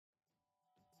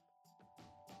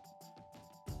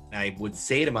I would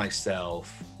say to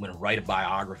myself, I'm going to write a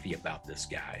biography about this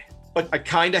guy. But I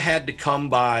kind of had to come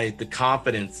by the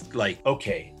confidence, like,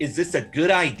 okay, is this a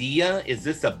good idea? Is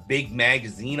this a big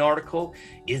magazine article?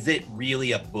 Is it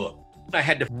really a book? I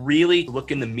had to really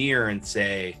look in the mirror and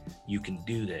say, you can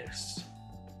do this.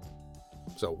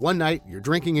 So one night, you're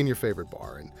drinking in your favorite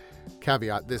bar, and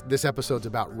caveat, this episode's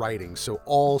about writing, so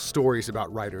all stories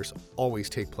about writers always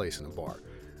take place in a bar.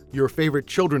 Your favorite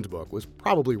children's book was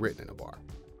probably written in a bar.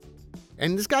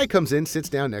 And this guy comes in, sits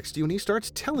down next to you, and he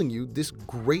starts telling you this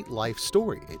great life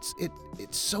story.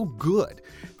 It's so good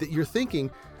that you're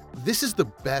thinking, this is the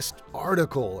best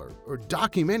article or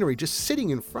documentary just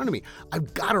sitting in front of me.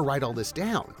 I've got to write all this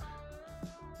down.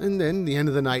 And then the end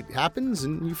of the night happens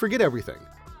and you forget everything.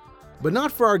 But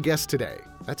not for our guest today.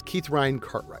 That's Keith Ryan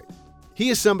Cartwright. He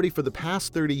is somebody for the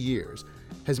past 30 years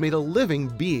has made a living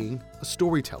being a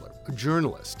storyteller, a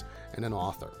journalist, and an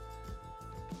author.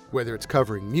 Whether it's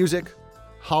covering music,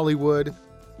 Hollywood,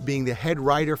 being the head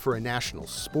writer for a national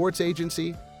sports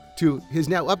agency, to his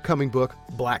now upcoming book,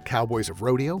 Black Cowboys of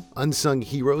Rodeo, Unsung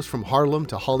Heroes from Harlem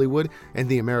to Hollywood and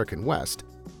the American West,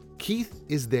 Keith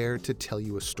is there to tell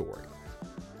you a story.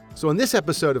 So in this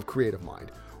episode of Creative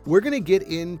Mind, we're going to get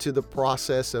into the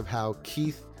process of how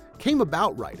Keith came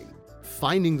about writing,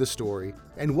 finding the story,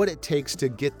 and what it takes to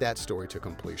get that story to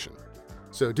completion.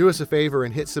 So do us a favor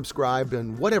and hit subscribe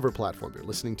on whatever platform you're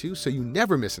listening to so you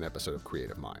never miss an episode of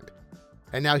Creative Mind.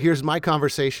 And now here's my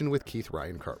conversation with Keith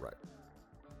Ryan Cartwright.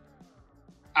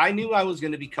 I knew I was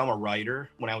going to become a writer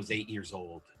when I was 8 years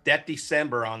old. That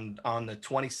December on the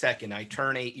 22nd, I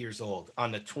turn 8 years old.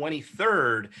 On the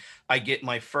 23rd, I get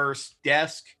my first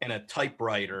desk and a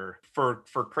typewriter for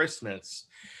Christmas.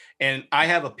 And I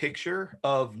have a picture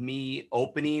of me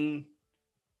opening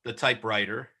the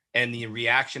typewriter and the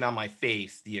reaction on my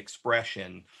face, the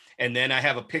expression. And then I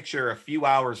have a picture a few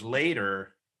hours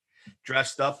later,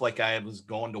 dressed up like I was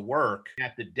going to work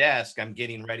at the desk. I'm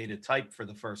getting ready to type for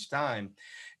the first time.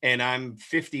 And I'm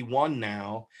 51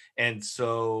 now. And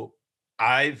so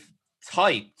I've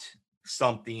typed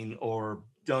something or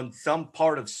done some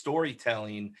part of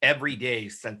storytelling every day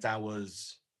since I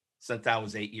was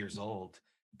 8 years old.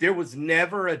 There was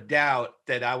never a doubt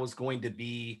that I was going to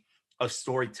be a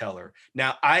storyteller.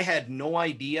 Now, I had no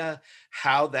idea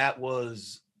how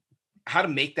to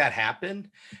make that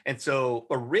happen. And so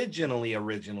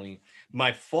originally,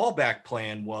 my fallback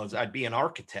plan was I'd be an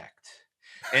architect.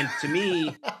 And to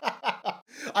me,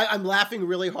 I'm laughing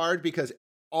really hard because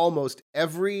almost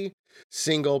every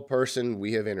single person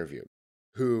we have interviewed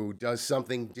who does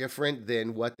something different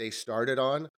than what they started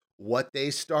on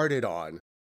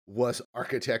was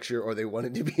architecture, or they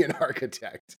wanted to be an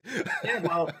architect. yeah,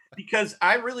 well, because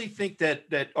I really think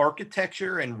that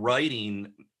architecture and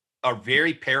writing are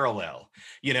very parallel,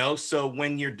 so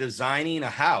when you're designing a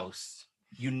house,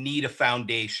 you need a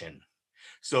foundation.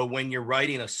 So when you're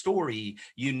writing a story,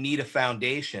 you need a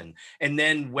foundation. And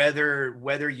then whether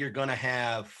you're going to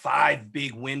have 5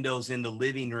 big windows in the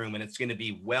living room and it's going to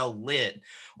be well lit,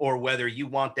 or whether you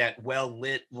want that well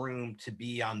lit room to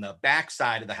be on the back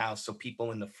side of the house so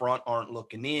people in the front aren't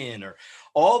looking in, or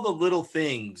all the little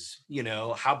things,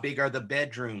 how big are the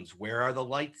bedrooms? Where are the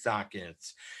light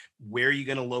sockets? Where are you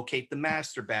going to locate the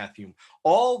master bathroom?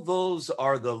 All those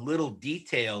are the little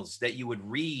details that you would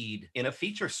read in a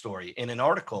feature story, in an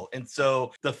article. And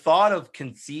so the thought of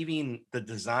conceiving the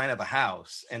design of a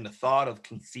house and the thought of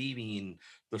conceiving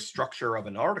the structure of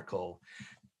an article,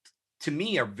 to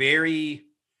me, are very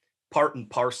part and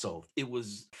parcel. It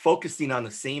was focusing on the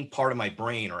same part of my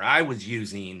brain, or I was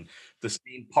using the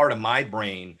same part of my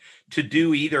brain to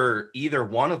do either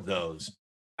one of those.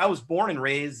 I was born and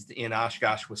raised in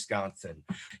Oshkosh, Wisconsin.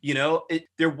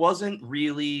 There wasn't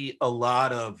really a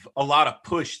lot of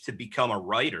push to become a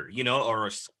writer, or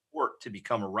a support to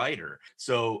become a writer.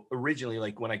 So originally,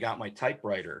 like when I got my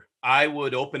typewriter, I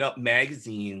would open up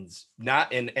magazines,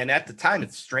 and at the time,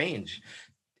 it's strange.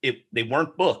 They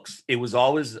weren't books. It was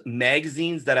always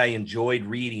magazines that I enjoyed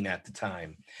reading at the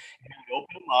time. And I would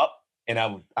open them up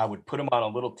and I would put them on a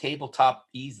little tabletop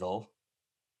easel.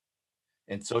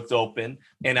 And so it's open,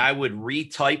 and I would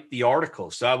retype the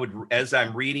article. So as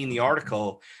I'm reading the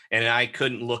article, and I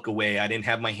couldn't look away, I didn't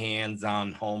have my hands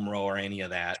on home row or any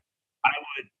of that.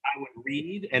 I would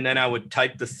read, and then I would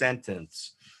type the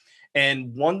sentence.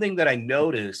 And one thing that I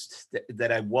noticed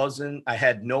that I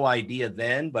had no idea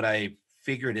then, but I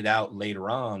figured it out later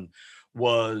on,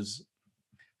 was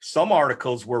some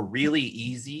articles were really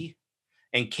easy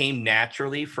and came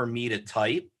naturally for me to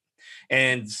type.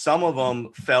 And some of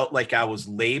them felt like I was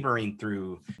laboring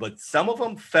through, but some of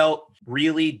them felt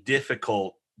really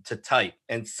difficult to type.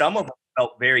 And some of them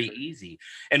felt very easy.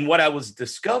 And what I was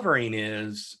discovering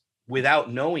is,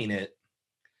 without knowing it,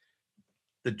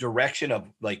 the direction of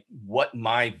like what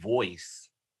my voice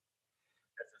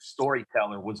as a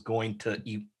storyteller was going to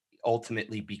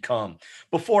ultimately become.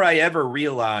 Before I ever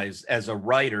realized as a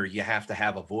writer, you have to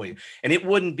have a voice. And it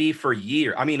wouldn't be for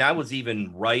years. I mean, I was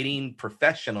even writing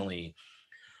professionally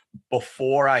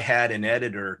before I had an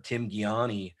editor, Tim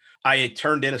Gianni. I had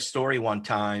turned in a story one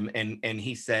time, and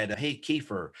he said, "Hey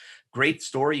Kiefer, great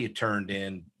story you turned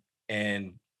in,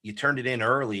 and you turned it in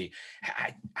early.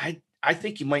 I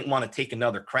think you might want to take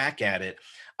another crack at it.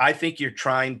 I think you're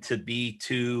trying to be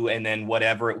too," and then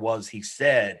whatever it was he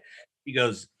said, he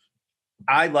goes,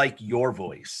 "I like your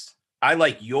voice. I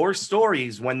like your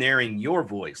stories when they're in your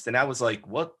voice." And I was like,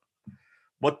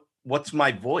 what's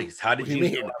my voice? How What did do you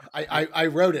you mean? know? I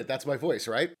wrote it. That's my voice,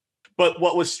 right? But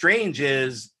what was strange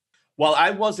is, while I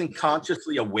wasn't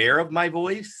consciously aware of my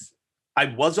voice, I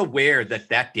was aware that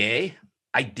that day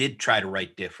I did try to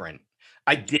write different.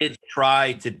 I did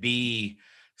try to be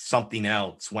something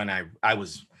else when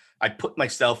I put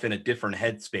myself in a different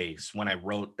headspace when I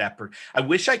wrote that. I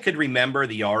wish I could remember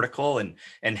the article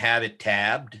and have it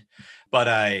tabbed, but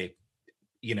I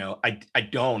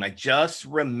don't. I just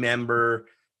remember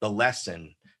the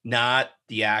lesson, not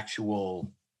the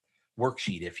actual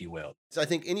worksheet, if you will. So I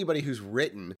think anybody who's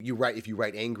written, you write, if you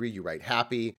write angry, you write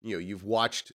happy, you've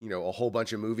watched, a whole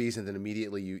bunch of movies and then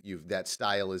immediately you've that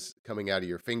style is coming out of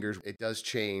your fingers. It does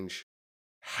change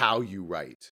how you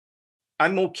write.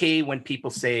 I'm okay when people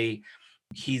say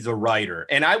he's a writer.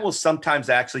 And I will sometimes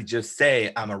actually just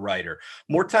say I'm a writer.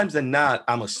 More times than not,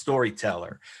 I'm a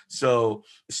storyteller. So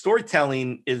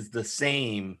storytelling is the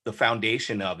same, the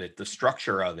foundation of it, the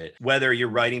structure of it. Whether you're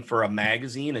writing for a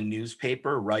magazine, a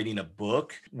newspaper, writing a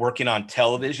book, working on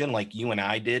television like you and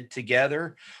I did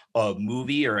together, a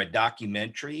movie or a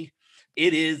documentary.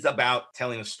 It is about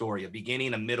telling a story, a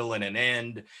beginning, a middle, and an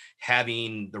end,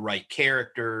 having the right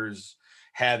characters,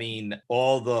 having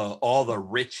all the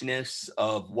richness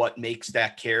of what makes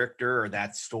that character or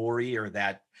that story or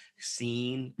that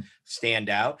scene stand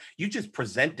out. You just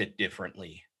present it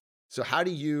differently. So how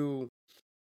do you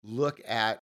look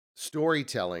at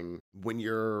storytelling when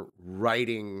you're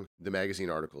writing the magazine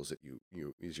articles that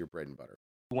you use your bread and butter?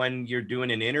 When you're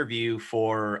doing an interview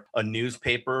for a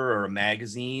newspaper or a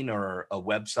magazine or a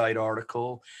website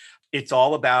article, it's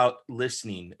all about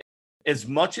listening. As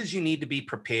much as you need to be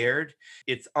prepared,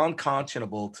 it's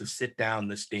unconscionable to sit down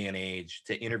this day and age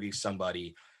to interview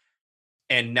somebody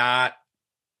and not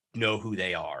know who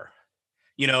they are.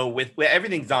 With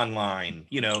everything's online,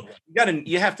 you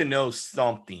have to know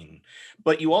something,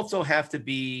 but you also have to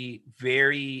be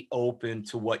very open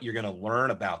to what you're going to learn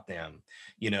about them.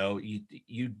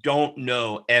 You don't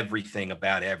know everything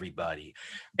about everybody.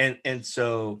 And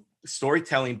so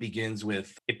storytelling begins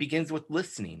with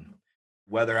listening.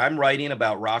 Whether I'm writing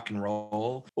about rock and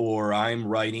roll or I'm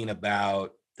writing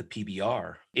about the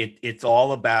PBR, it's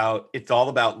all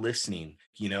about listening.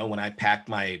 When I packed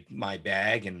my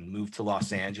bag and moved to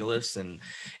Los Angeles, and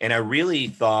I really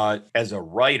thought, as a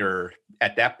writer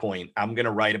at that point, I'm going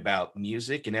to write about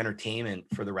music and entertainment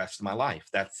for the rest of my life.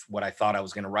 That's what I thought I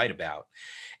was going to write about.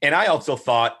 And I also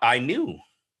thought I know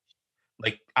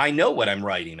what I'm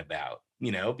writing about,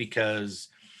 because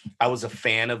I was a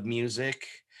fan of music.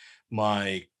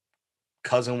 My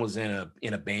cousin was in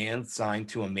a band signed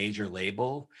to a major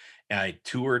label. And I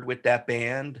toured with that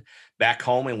band back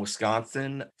home in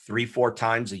Wisconsin 3-4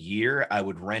 times a year. I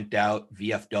would rent out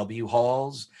VFW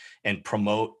halls and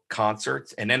promote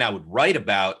concerts. And then I would write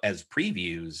about, as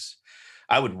previews,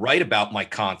 I would write about my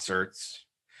concerts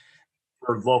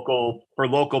for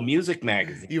local music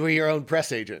magazines. You were your own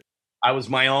press agent. I was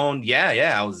my own,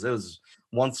 yeah. It was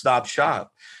one-stop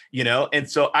shop, and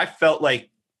so I felt like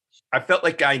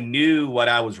I knew what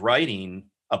I was writing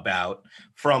about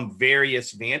from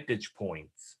various vantage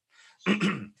points.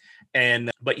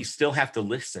 But you still have to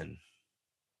listen.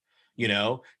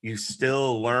 You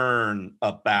still learn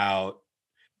about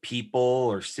people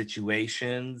or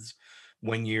situations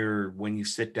when you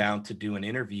sit down to do an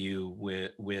interview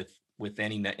with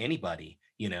anybody.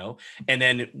 And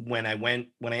then when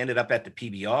I ended up at the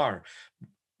PBR,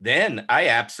 then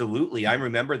I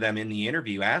remember them in the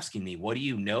interview asking me, "What do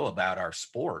you know about our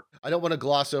sport?" I don't want to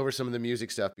gloss over some of the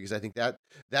music stuff because I think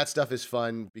that stuff is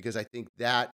fun because I think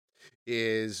that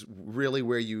is really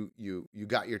where you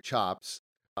got your chops.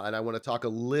 And I want to talk a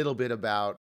little bit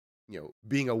about,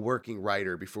 being a working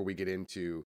writer before we get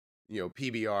into,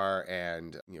 PBR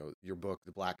and, your book,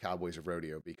 The Black Cowboys of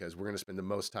Rodeo, because we're going to spend the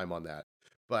most time on that.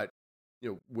 But,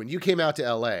 when you came out to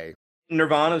LA,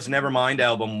 Nirvana's Nevermind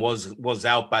album was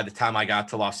out by the time I got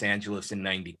to Los Angeles in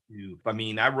 '92. I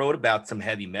mean, I wrote about some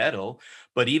heavy metal,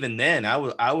 but even then, I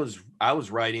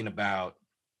was writing about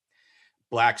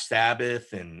Black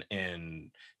Sabbath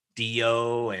and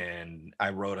Dio, and I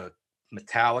wrote a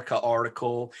Metallica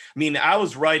article. I mean, I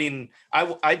was writing.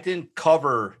 I didn't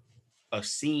cover a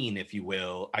scene, if you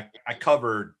will.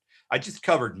 I just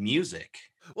covered music.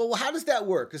 Well, how does that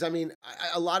work? Because I mean,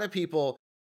 a lot of people,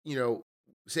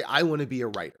 say I want to be a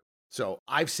writer. So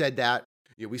I've said that.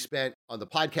 We spent on the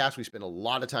podcast. We spent a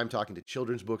lot of time talking to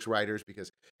children's books writers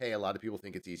because, hey, a lot of people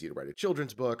think it's easy to write a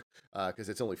children's book because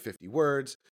it's only 50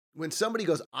 words. When somebody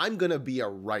goes, "I'm going to be a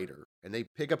writer," and they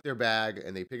pick up their bag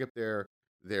and they pick up their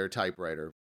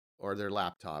typewriter or their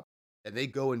laptop and they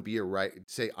go and be a writer,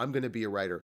 say, "I'm going to be a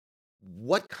writer."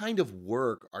 What kind of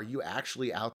work are you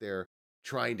actually out there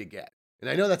trying to get? And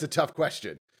I know that's a tough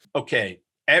question. Okay,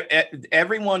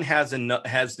 everyone has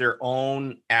their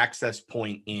own access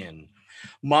point in.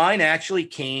 Mine actually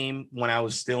came when I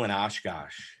was still in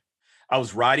Oshkosh. I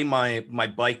was riding my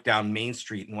bike down Main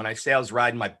Street, and when I say I was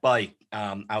riding my bike,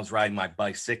 I was riding my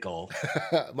bicycle.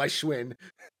 My Schwinn.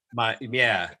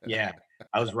 Yeah.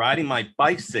 I was riding my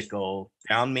bicycle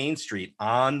down Main Street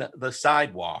on the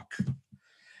sidewalk,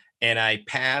 and I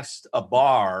passed a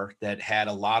bar that had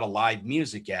a lot of live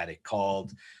music at it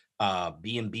called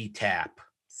B&B Tap.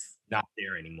 It's not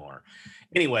there anymore.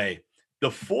 Anyway,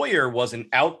 the foyer was an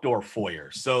outdoor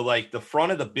foyer. So like the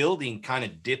front of the building kind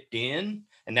of dipped in,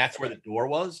 and that's where the door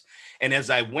was. And as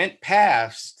I went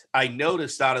past, I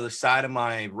noticed out of the side of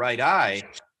my right eye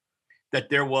that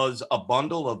there was a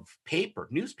bundle of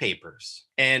newspapers,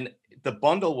 and the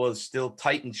bundle was still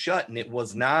tightened shut, and it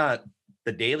was not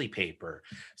the daily paper.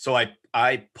 So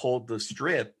I pulled the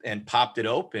strip and popped it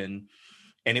open,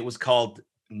 and it was called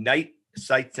Night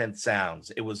Sights and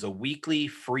Sounds. It was a weekly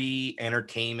free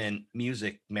entertainment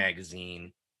music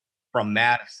magazine from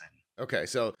Madison. Okay,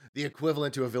 so the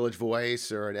equivalent to a Village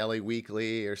Voice or an LA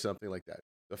Weekly or something like that,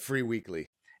 a free weekly.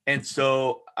 And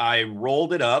so I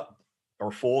rolled it up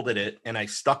or folded it, and I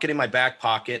stuck it in my back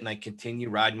pocket, and I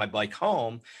continued riding my bike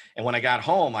home. And when I got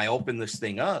home, I opened this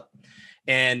thing up,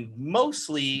 and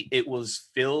mostly it was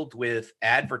filled with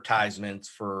advertisements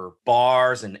for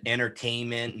bars and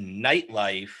entertainment and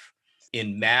nightlife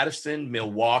in Madison,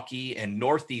 Milwaukee, and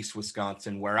Northeast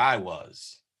Wisconsin, where I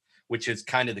was, which is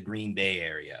kind of the Green Bay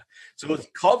area. So it was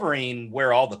covering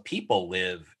where all the people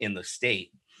live in the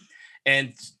state.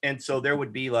 And so there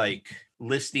would be like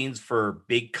listings for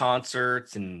big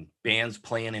concerts and bands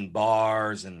playing in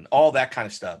bars and all that kind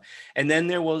of stuff. And then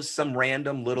there was some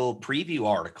random little preview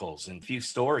articles and few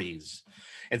stories.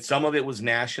 And some of it was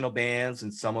national bands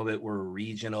and some of it were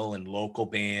regional and local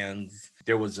bands.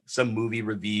 There was some movie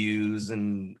reviews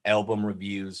and album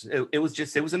reviews. It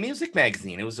was a music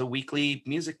magazine. It was a weekly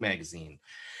music magazine.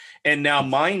 And now,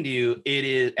 mind you, it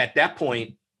is at that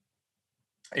point,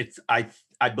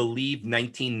 I believe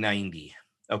 1990.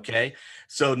 Okay.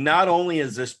 So not only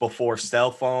is this before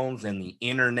cell phones and the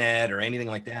internet or anything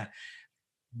like that,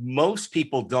 most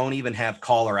people don't even have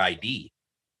caller ID.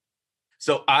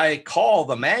 So I call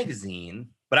the magazine,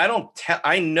 but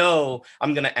I know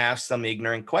I'm going to ask some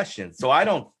ignorant questions. So I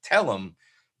don't tell them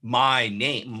my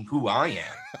name, who I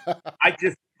am. I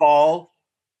just call,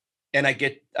 and I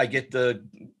get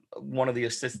one of the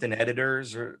assistant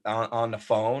editors on the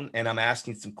phone, and I'm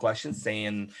asking some questions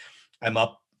saying, I'm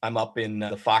up in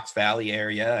the Fox Valley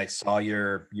area. I saw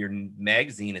your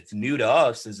magazine. It's new to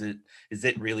us. Is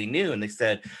it really new? And they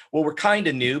said, well, we're kind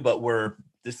of new, but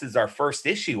this is our first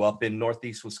issue up in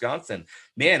Northeast Wisconsin.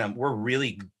 Man,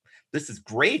 this is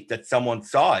great that someone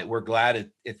saw it. We're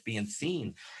glad it's being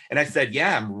seen. And I said,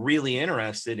 yeah, I'm really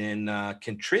interested in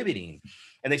contributing.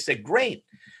 And they said, great.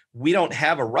 We don't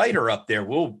have a writer up there.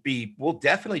 We'll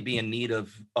definitely be in need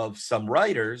of some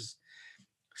writers.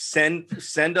 Send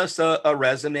us a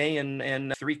resume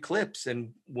and 3 clips,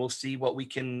 and we'll see what we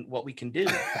can do.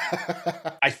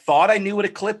 I thought I knew what a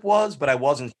clip was, but I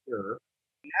wasn't sure.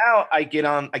 Now I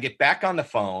get back on the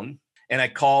phone, and I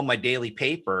call my daily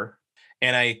paper,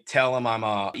 and I tell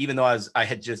them even though I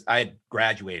had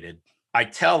graduated. I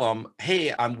tell them,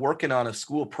 hey, I'm working on a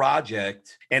school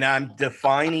project and I'm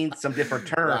defining some different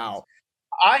terms. Wow.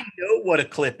 I know what a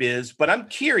clip is, but I'm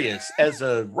curious, as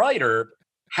a writer,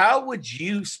 how would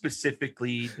you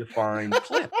specifically define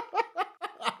clip?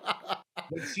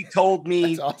 She told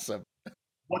me That's awesome.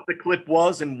 what the clip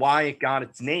was and why it got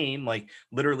its name, like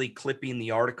literally clipping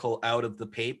the article out of the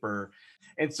paper.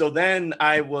 And so then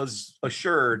I was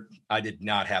assured I did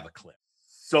not have a clip.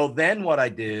 So then what I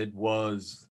did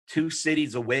was 2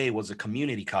 cities away was a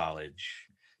community college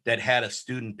that had a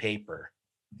student paper.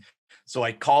 So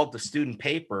I called the student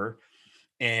paper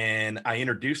and I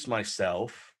introduced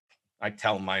myself. I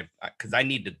tell them because I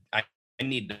need the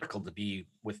article to be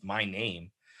with my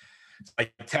name. I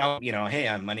tell,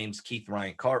 hey, my name's Keith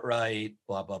Ryan Cartwright,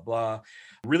 blah, blah, blah.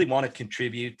 Really want to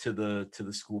contribute to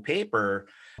the school paper,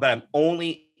 but I'm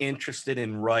only interested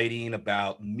in writing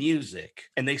about music.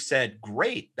 And they said,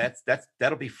 great,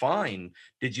 that'll be fine.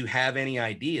 Did you have any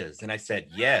ideas? And I said,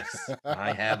 yes,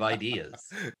 I have ideas.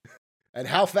 And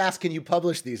how fast can you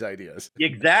publish these ideas?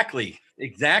 Exactly.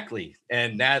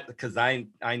 And that, because I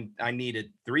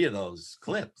needed 3 of those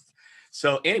clips.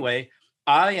 So anyway,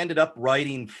 I ended up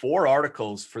writing 4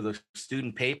 articles for the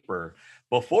student paper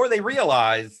before they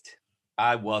realized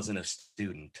I wasn't a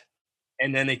student.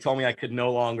 And then they told me I could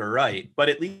no longer write, but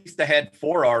at least I had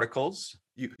 4 articles.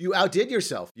 You outdid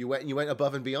yourself. You went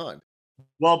above and beyond.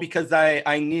 Well, because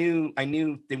I knew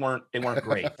they weren't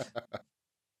great.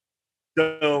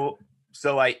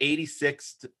 So I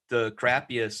 86'd the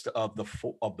crappiest of the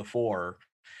 4,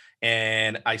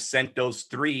 and I sent those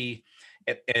 3.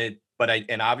 But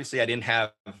obviously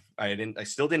I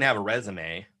still didn't have a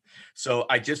resume. So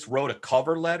I just wrote a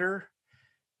cover letter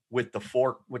with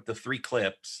the 3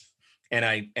 clips, and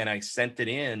I sent it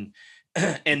in,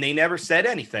 and they never said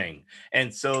anything.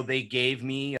 And so they gave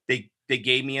me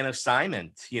an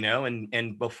assignment,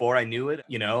 and before I knew it,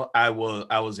 I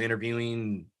was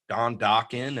interviewing Don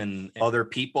Dokken and other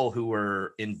people who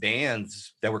were in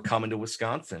bands that were coming to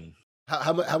Wisconsin.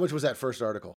 How much was that first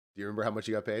article? Do you remember how much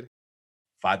you got paid?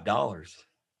 $5.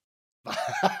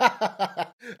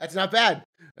 That's not bad.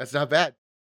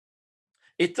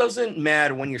 It doesn't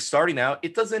matter when you're starting out.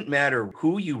 It doesn't matter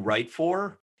who you write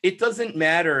for. It doesn't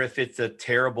matter if it's a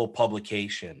terrible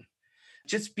publication.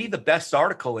 Just be the best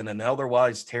article in an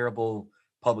otherwise terrible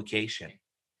publication.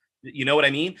 You know what I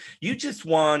mean? You just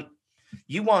want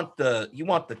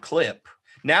the clip.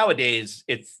 Nowadays,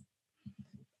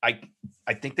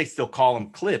 I think they still call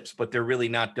them clips, but they're really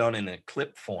not done in a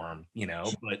clip form,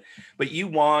 but you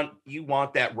want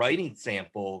that writing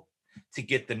sample to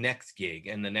get the next gig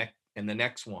and the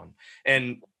next one.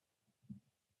 And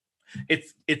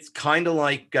it's kind of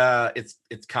like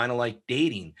it's kind of like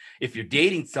dating. If you're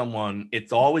dating someone,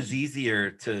 it's always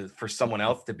easier for someone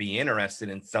else to be interested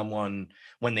in someone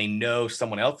when they know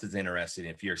someone else is interested.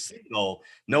 If you're single,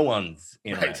 no one's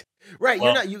interested. Right.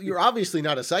 Well, you're obviously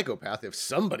not a psychopath if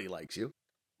somebody likes you.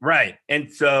 Right.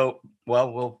 And so,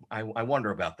 I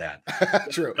wonder about that.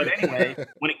 True. But anyway,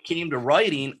 when it came to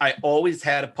writing, I always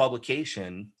had a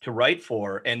publication to write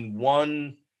for, and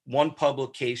one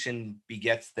publication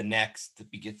begets the next,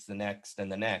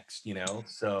 and the next,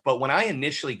 So, but when I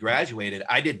initially graduated,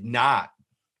 I did not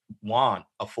want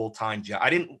a full-time job. I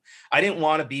didn't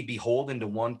want to be beholden to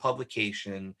one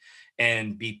publication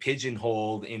and be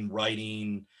pigeonholed in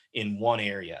writing in one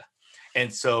area.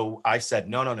 And so I said,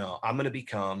 no, I'm going to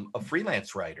become a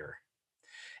freelance writer.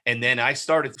 And then I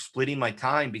started splitting my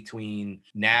time between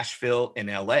Nashville and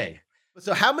LA.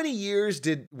 So how many years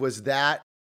was that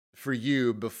for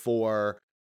you before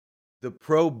the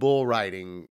pro bull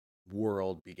riding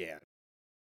world began?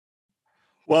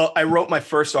 Well, I wrote my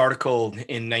first article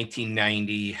in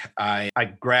 1990. I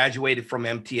graduated from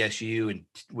MTSU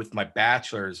with my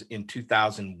bachelor's in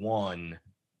 2001.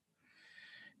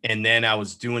 And then I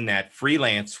was doing that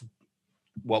freelance,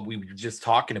 what we were just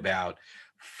talking about,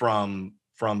 from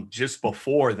just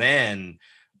before then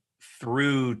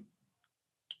through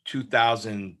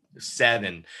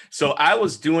 2007. So I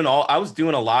was doing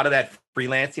a lot of that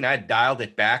freelancing. I dialed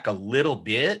it back a little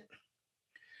bit,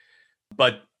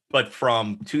 but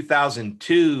from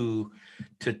 2002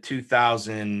 to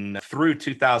 2000 through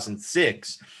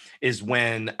 2006 is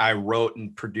when I wrote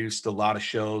and produced a lot of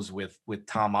shows with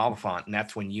Tom Oliphant, and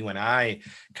that's when you and I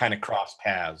kind of crossed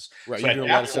paths. Right, so you're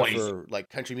doing a lot of stuff for like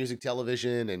country music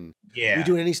television, and yeah, you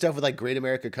doing any stuff with like Great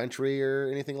America Country or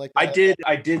anything like that?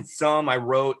 I did some. I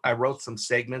wrote some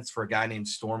segments for a guy named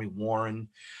Stormy Warren,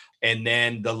 and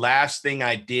then the last thing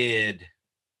I did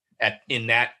in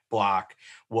that block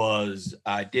was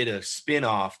I did a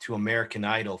spin-off to American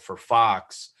Idol for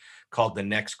Fox called The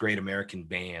Next Great American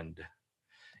Band.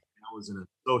 I was an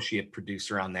associate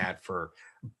producer on that for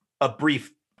a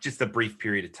brief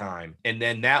period of time. And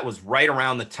then that was right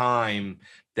around the time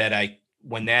that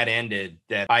when that ended,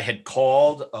 that I had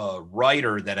called a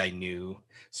writer that I knew.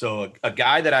 So a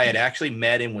guy that I had actually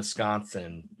met in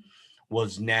Wisconsin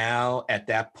was now at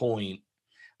that point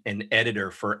an editor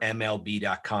for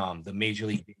MLB.com, the Major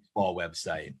League Baseball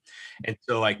website. And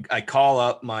so I call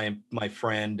up my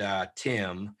friend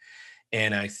Tim,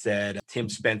 and I said, Tim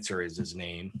Spencer is his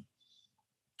name.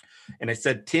 And I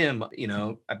said, Tim,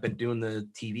 I've been doing the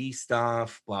TV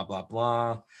stuff, blah, blah,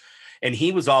 blah. And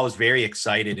he was always very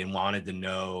excited and wanted to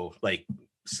know like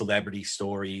celebrity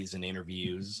stories and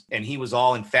interviews. And he was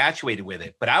all infatuated with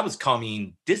it, but I was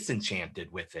coming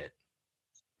disenchanted with it.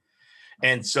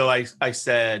 And so I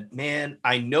said, man,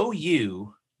 I know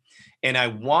you, and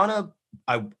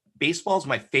baseball's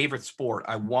my favorite sport.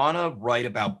 I want to write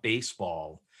about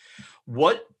baseball.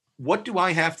 What what do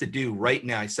I have to do right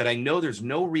now? I said, I know there's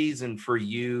no reason for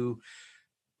you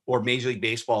or Major League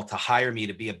Baseball to hire me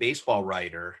to be a baseball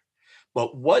writer,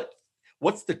 but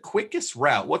what's the quickest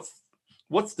route?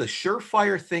 What's the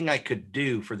surefire thing I could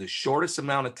do for the shortest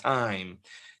amount of time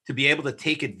to be able to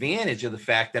take advantage of the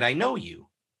fact that I know you?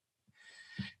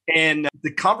 And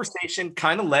the conversation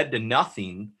kind of led to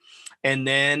nothing. And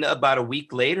then about a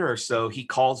week later or so, he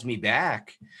calls me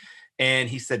back and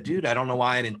he said, dude, I don't know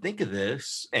why I didn't think of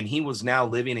this. And he was now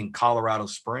living in Colorado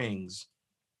Springs.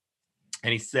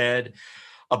 And he said,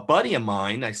 a buddy of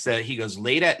mine, I said, he goes,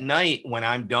 late at night when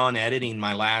I'm done editing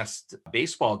my last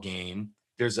baseball game,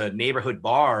 there's a neighborhood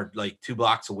bar like 2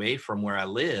 blocks away from where I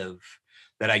live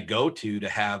that I go to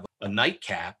have a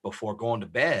nightcap before going to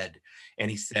bed. And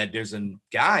he said, there's a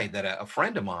guy a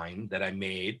friend of mine that I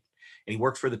made, and he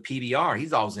works for the PBR.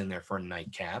 He's always in there for a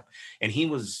nightcap. And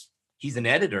he's an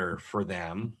editor for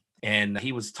them. And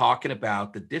he was talking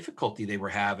about the difficulty they were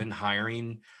having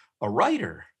hiring a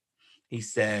writer. He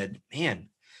said, man,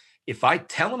 if I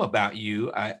tell them about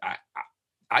you,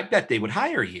 I bet they would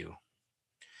hire you.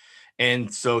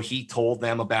 And so he told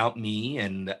them about me,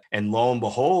 and lo and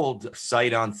behold,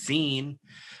 sight unseen,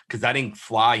 because I didn't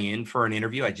fly in for an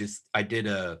interview. I did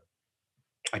a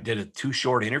 2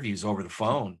 short interviews over the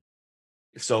phone.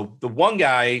 So the one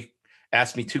guy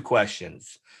asked me 2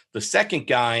 questions. The second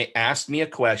guy asked me a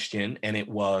question, and it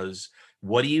was,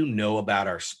 what do you know about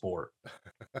our sport?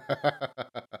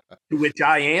 To which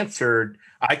I answered,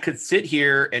 I could sit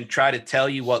here and try to tell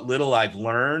you what little I've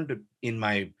learned in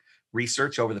my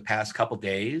research over the past couple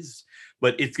days,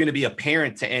 but it's going to be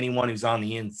apparent to anyone who's on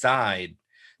the inside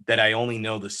that I only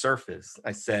know the surface.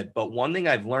 I said, but one thing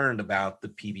I've learned about the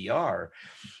PBR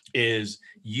is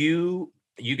you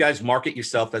guys market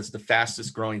yourself as the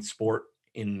fastest growing sport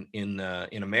in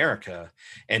America,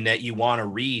 and that you want to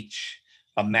reach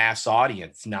a mass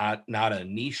audience, not a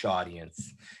niche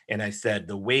audience. And I said,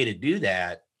 the way to do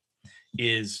that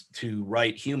is to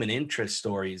write human interest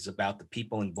stories about the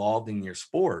people involved in your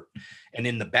sport. And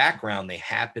in the background, they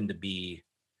happen to be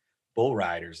bull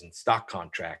riders and stock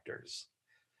contractors.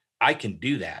 I can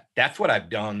do that. That's what I've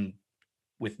done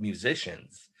with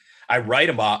musicians. I write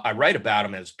about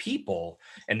them as people,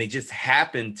 and they just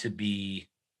happen to be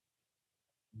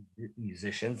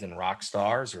musicians and rock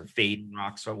stars or fading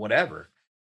rock star, whatever.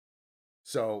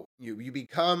 So you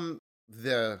become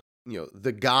the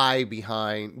guy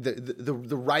behind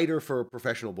the writer for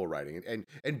professional bull riding,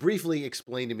 and briefly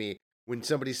explain to me when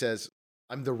somebody says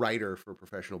I'm the writer for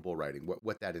professional bull riding,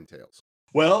 what that entails.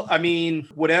 Well, I mean,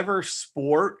 whatever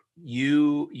sport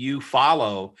you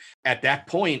follow, at that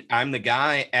point, I'm the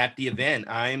guy at the event.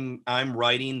 I'm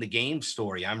writing the game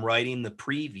story. I'm writing the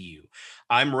preview.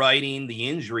 I'm writing the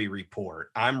injury report.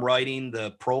 I'm writing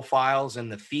the profiles and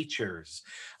the features.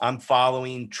 I'm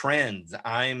following trends.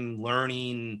 I'm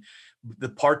learning the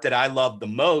part that I love the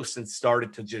most and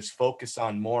started to just focus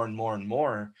on more and more and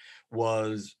more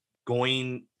was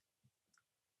going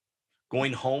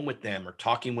home with them or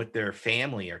talking with their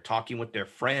family or talking with their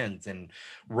friends and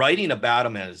writing about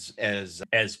them as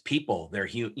people,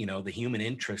 the human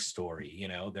interest story,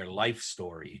 their life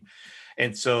story.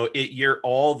 And so you're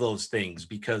all those things,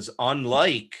 because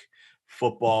unlike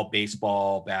football,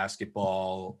 baseball,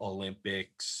 basketball,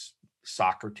 Olympics,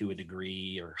 soccer to a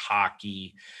degree, or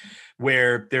hockey,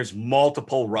 where there's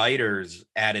multiple writers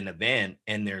at an event,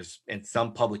 and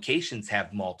some publications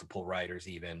have multiple writers,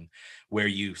 even where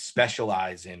you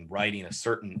specialize in writing a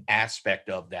certain aspect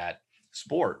of that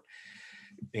sport.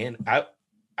 And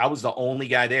I was the only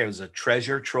guy there. It was a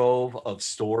treasure trove of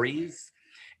stories.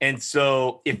 And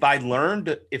so if I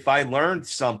learned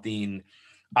something,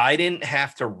 I didn't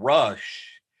have to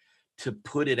rush to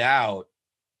put it out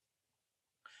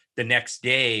the next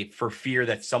day for fear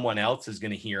that someone else is going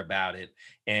to hear about it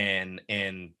and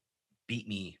beat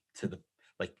me to the,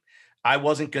 like, I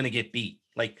wasn't going to get beat.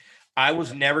 Like, I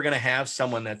was never going to have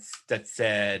someone that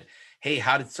said, hey,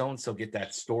 how did so and so get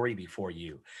that story before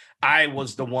you? I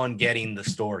was the one getting the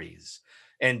stories.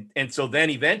 And so then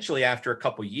eventually, after a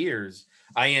couple of years,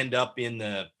 I end up in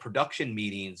the production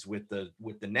meetings with the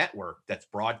network that's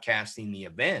broadcasting the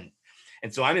event.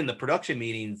 And so I'm in the production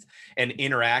meetings and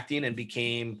interacting, and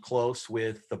became close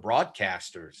with the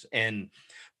broadcasters and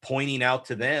pointing out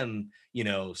to them,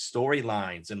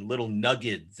 storylines and little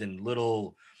nuggets and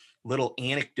little little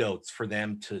anecdotes for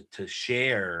them to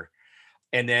share.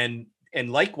 And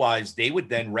likewise, they would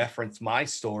then reference my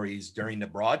stories during the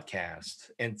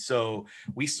broadcast. And so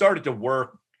we started to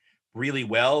work really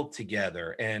well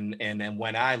together. And then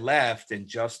when I left and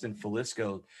Justin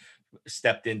Falisco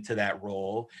stepped into that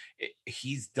role,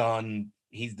 he's done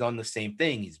the same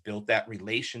thing. He's built that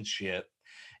relationship,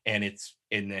 and it's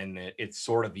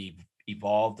sort of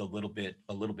evolved a little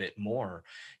bit more,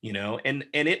 and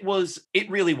it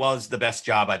really was the best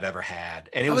job I've ever had.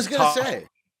 And it I was was gonna tough. say,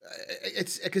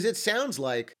 it's because it sounds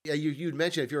like, yeah, you'd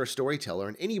mentioned if you're a storyteller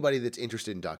and anybody that's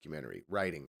interested in documentary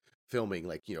writing, filming,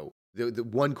 like, the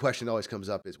one question that always comes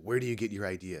up is, where do you get your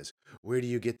ideas? Where do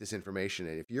you get this information?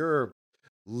 And if you're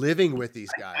living with these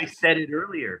I guys, said it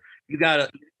earlier. You gotta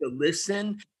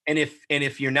listen, and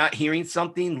if you're not hearing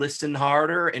something, listen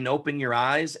harder and open your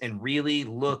eyes and really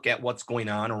look at what's going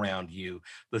on around you.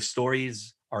 The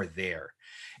stories are there.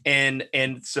 And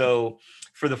so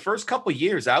for the first couple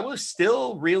years, I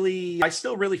still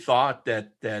really thought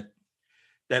that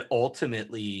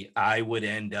ultimately I would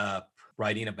end up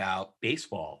writing about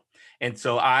baseball. And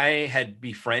so I had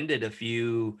befriended a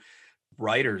few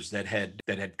writers that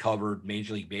had covered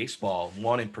Major League Baseball.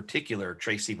 One in particular,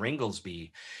 Tracy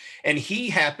Ringlesby, and he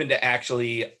happened to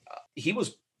actually he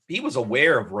was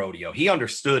aware of rodeo. He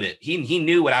understood it. He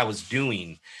knew what I was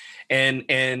doing,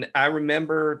 and I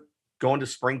remember going to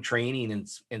spring training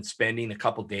and spending a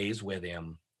couple days with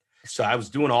him. So I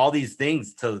was doing all these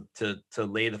things to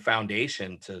lay the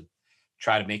foundation to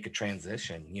try to make a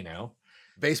transition.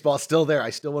 baseball's still there. I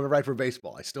still want to write for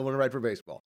baseball. I still want to write for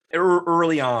baseball.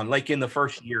 Early on, like in the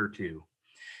first year or two.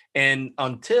 And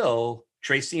until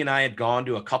Tracy and I had gone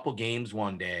to a couple games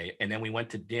one day, and then we went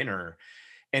to dinner,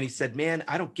 and he said, "Man,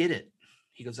 I don't get it."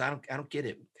 He goes, I don't get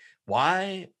it.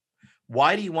 Why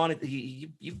why do you want it?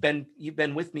 You've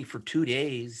been with me for 2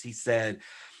 days." He said,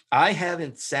 "I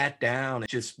haven't sat down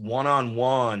just one on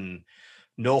one,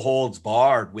 no holds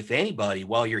barred with anybody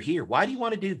while you're here. Why do you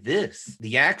want to do this?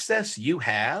 The access you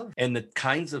have and the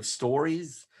kinds of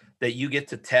stories that you get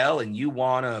to tell, and you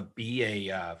want to be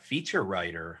a feature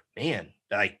writer, man,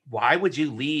 like, why would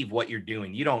you leave what you're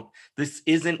doing? You don't, this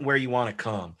isn't where you want to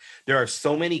come. There are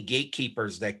so many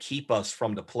gatekeepers that keep us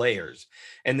from the players,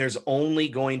 and there's only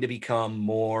going to become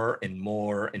more and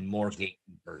more and more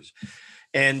gatekeepers.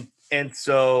 And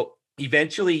so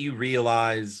eventually you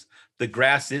realize the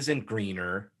grass isn't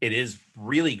greener. It is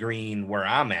really green where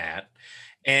I'm at.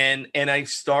 And I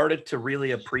started to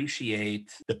really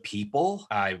appreciate the people.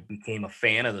 I became a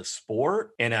fan of the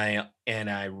sport, and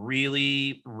I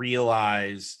really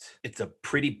realized it's a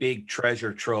pretty big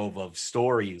treasure trove of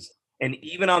stories. And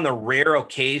even on the rare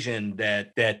occasion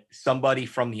that somebody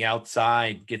from the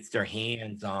outside gets their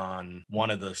hands on one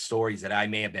of the stories that I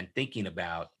may have been thinking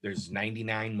about, there's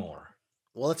 99 more.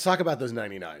 Well, let's talk about those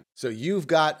 99. So you've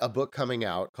got a book coming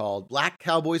out called Black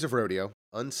Cowboys of Rodeo: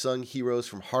 Unsung Heroes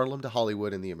from Harlem to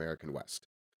Hollywood in the American West,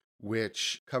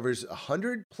 which covers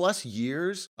 100 plus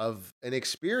years of an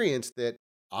experience that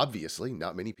obviously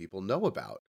not many people know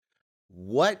about.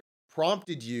 What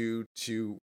prompted you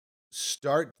to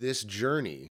start this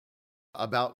journey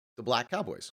about the Black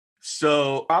Cowboys?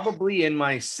 So probably in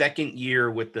my second year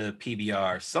with the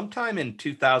PBR, sometime in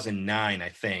 2009, I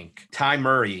think, Ty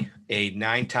Murray, a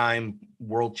 9-time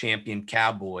world champion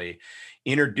cowboy,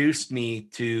 introduced me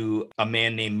to a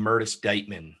man named Murtis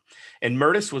Deitman. And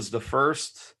Murtis was the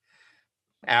first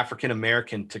African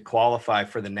American to qualify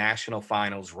for the National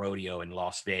Finals Rodeo in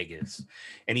Las Vegas.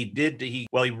 And he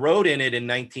rode in it in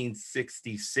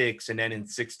 1966, and then in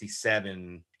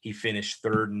 67 he finished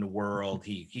third in the world.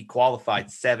 He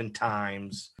qualified 7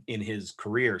 times in his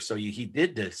career. So he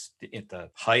did this at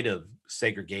the height of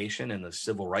segregation and the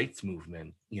civil rights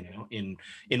movement, in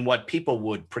what people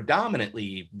would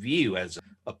predominantly view as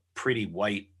a pretty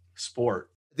white sport.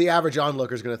 The average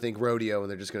onlooker is going to think rodeo, and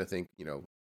they're just going to think,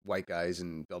 white guys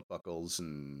and belt buckles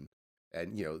and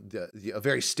a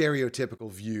very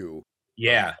stereotypical view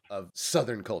Yeah. of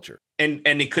Southern culture. And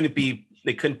they couldn't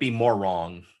be more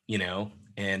wrong,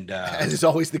 and as is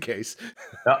always the case.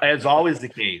 as always the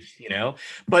case.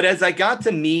 But as I got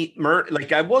to meet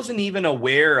like, I wasn't even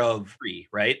aware of Free,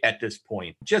 right, at this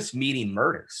point, just meeting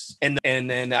Murtis, and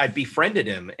then I befriended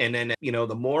him, and then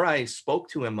the more I spoke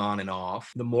to him on and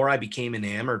off, the more I became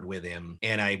enamored with him.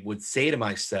 And I would say to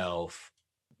myself,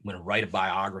 I'm going to write a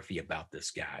biography about this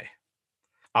guy.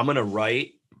 I'm going to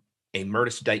write a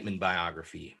Murtis Deitman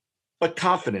biography. But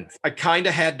confidence. I kind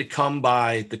of had to come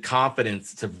by the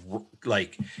confidence to,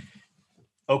 like,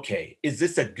 okay, is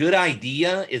this a good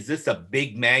idea? Is this a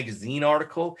big magazine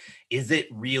article? Is it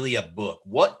really a book?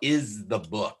 What is the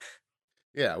book?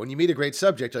 Yeah, when you meet a great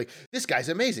subject, you're like, this guy's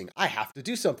amazing. I have to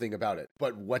do something about it.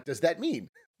 But what does that mean?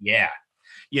 Yeah.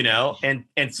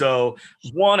 And so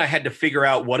one, I had to figure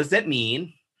out what does that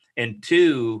mean? And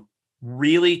two,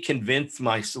 really convince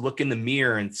myself, look in the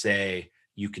mirror and say,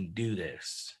 you can do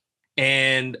this.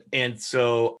 And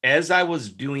so as I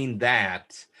was doing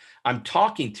that, I'm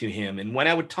talking to him. And when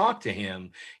I would talk to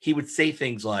him, he would say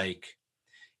things like,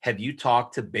 have you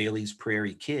talked to Bailey's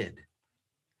Prairie Kid?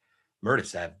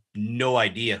 Murtis, I have no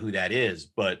idea who that is,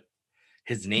 but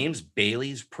his name's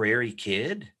Bailey's Prairie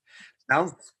Kid.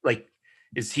 Sounds like,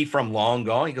 is he from Long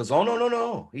Gone? He goes, oh no, no,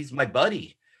 no. He's my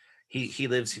buddy. He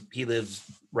lives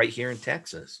right here in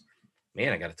Texas.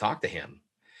 Man, I got to talk to him.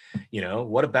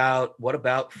 What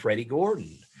about Freddie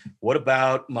Gordon? What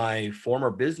about my former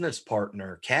business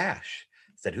partner, Cash?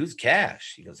 I said, who's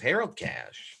Cash? He goes, Harold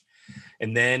Cash.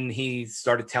 And then he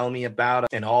started telling me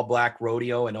about an all black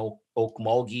rodeo in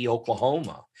Okmulgee,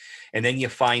 Oklahoma. And then you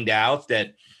find out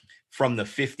that from the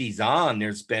 50s on,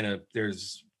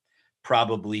 there's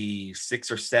probably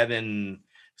 6 or 7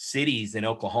 cities in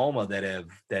Oklahoma that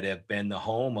have been the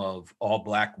home of all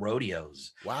black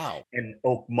rodeos. Wow. And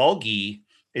Okmulgee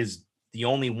is the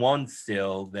only one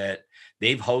still that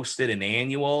they've hosted an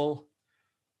annual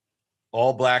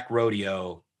all black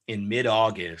rodeo in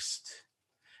mid-August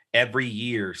every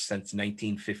year since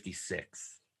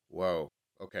 1956. Whoa.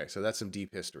 Okay, so that's some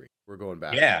deep history. We're going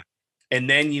back. Yeah. And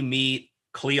then you meet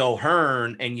Cleo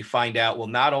Hearn and you find out, well,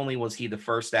 not only was he the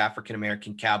first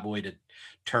African-American cowboy to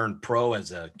turn pro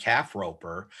as a calf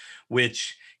roper,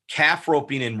 which calf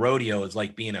roping in rodeo is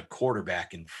like being a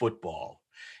quarterback in football.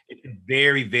 It's a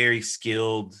very, very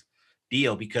skilled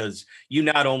deal because you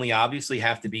not only obviously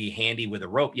have to be handy with a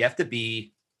rope, you have to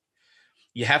be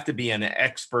an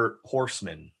expert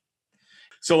horseman.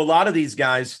 So a lot of these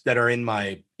guys that are in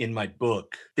my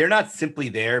book, they're not simply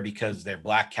there because they're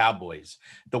black cowboys.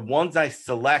 The ones I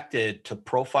selected to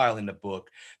profile in the book,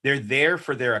 they're there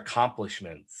for their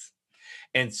accomplishments.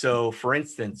 And so, for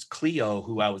instance, Cleo,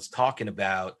 who I was talking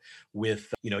about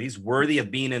with, he's worthy of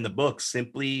being in the book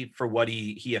simply for what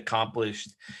he accomplished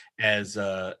as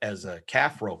a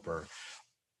calf roper.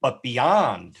 But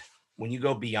when you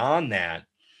go beyond that,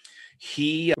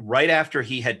 he, right after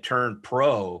he had turned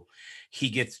pro, he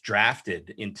gets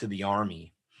drafted into the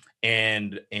army,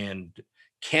 and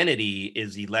Kennedy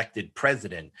is elected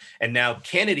president. And now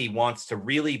Kennedy wants to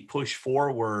really push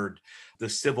forward the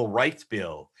civil rights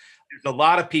bill. There's a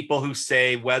lot of people who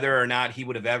say whether or not he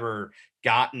would have ever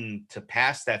gotten to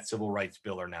pass that civil rights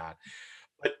bill or not.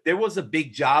 But there was a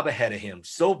big job ahead of him.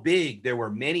 So big, there were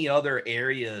many other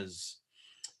areas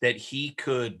that he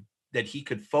could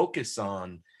focus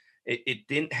on. It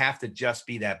didn't have to just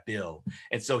be that bill.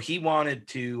 And so he wanted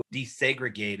to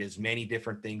desegregate as many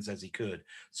different things as he could.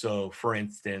 So, for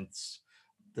instance,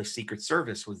 the Secret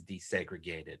Service was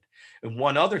desegregated. And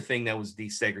one other thing that was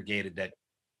desegregated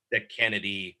that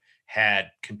Kennedy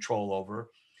had control over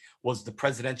was the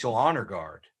Presidential Honor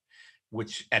Guard,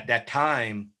 which at that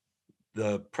time,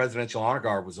 the Presidential Honor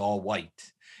Guard was all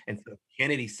white. And so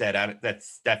Kennedy said,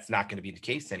 that's not going to be the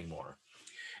case anymore.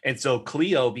 And so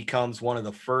Cleo becomes one of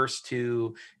the first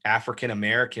 2 African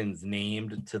Americans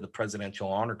named to the Presidential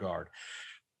Honor Guard,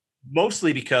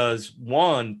 mostly because,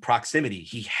 one, proximity.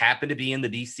 He happened to be in the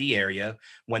DC area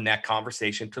when that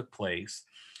conversation took place.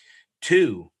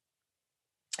 2,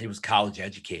 he was college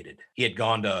educated. He had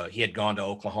gone to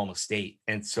Oklahoma State.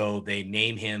 And so they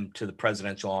named him to the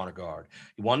Presidential Honor Guard.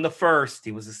 He won the first,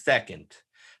 he was the second.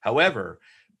 However,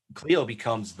 Cleo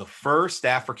becomes the first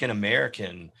African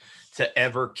American to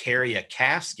ever carry a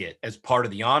casket as part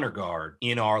of the honor guard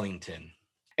in Arlington.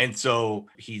 And so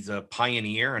he's a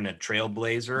pioneer and a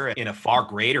trailblazer in a far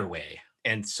greater way.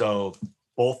 And so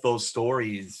both those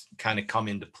stories kind of come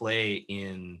into play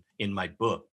in my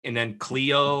book. And then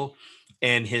Cleo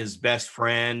and his best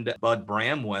friend, Bud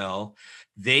Bramwell,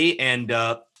 they end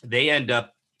up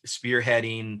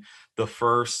spearheading the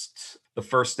first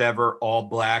ever all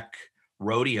black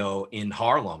rodeo in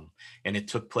Harlem. And it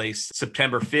took place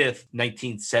September 5th,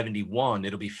 1971.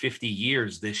 It'll be 50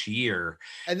 years this year.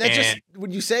 And that just,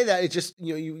 when you say that, it just,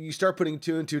 you start putting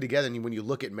 2 and 2 together. And when you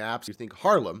look at maps, you think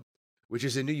Harlem, which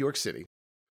is in New York City,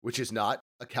 which is not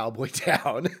a cowboy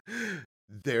town.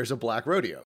 There's a black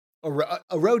rodeo.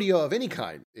 A rodeo of any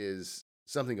kind is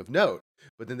something of note,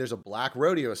 but then there's a Black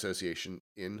Rodeo Association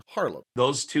in Harlem.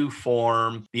 Those 2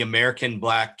 form the American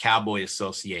Black Cowboy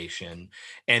Association,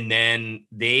 and then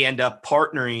they end up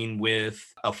partnering with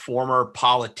a former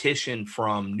politician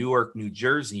from Newark, New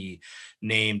Jersey,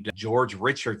 named George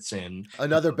Richardson.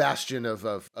 Another bastion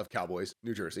of cowboys,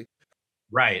 New Jersey.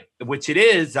 Right, which it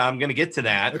is. I'm going to get to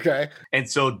that. Okay. And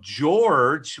so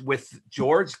George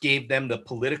gave them the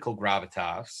political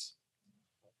gravitas.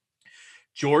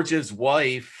 George's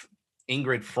wife,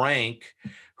 Ingrid Frank,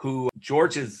 who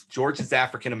George is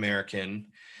African American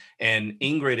and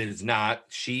Ingrid is not.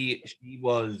 She's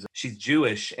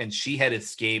Jewish and she had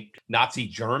escaped Nazi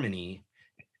Germany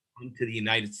into the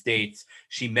United States.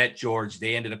 She met George.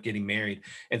 They ended up getting married.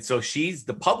 And so she's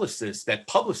the publicist that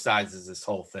publicizes this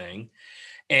whole thing.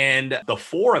 And the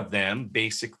four of them,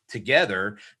 basic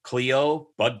together, Cleo,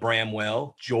 Bud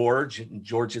Bramwell, George, and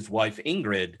George's wife,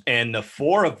 Ingrid, and the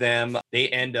four of them, they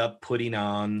end up putting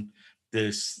on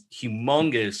this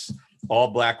humongous all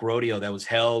black rodeo that was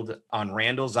held on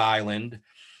Randall's Island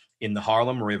in the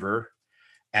Harlem River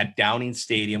at Downing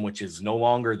Stadium, which is no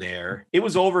longer there. It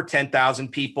was over 10,000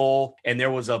 people. And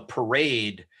there was a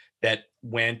parade that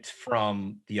went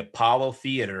from the Apollo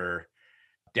Theater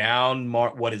down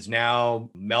what is now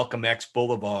Malcolm X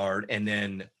Boulevard, and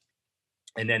then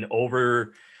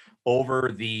over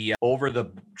the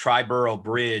Triborough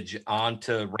Bridge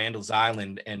onto Randall's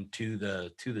Island and to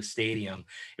the stadium.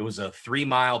 It was a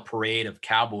 3-mile parade of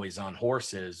cowboys on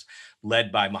horses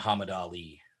led by Muhammad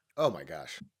Ali. Oh my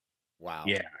gosh. Wow.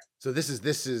 Yeah. So this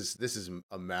is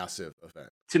a massive event.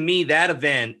 To me, that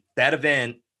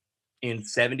event in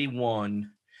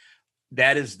 71,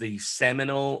 that is the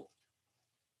seminal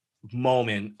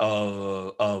moment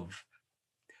of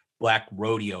black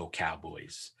rodeo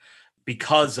cowboys,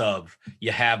 because of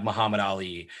you have Muhammad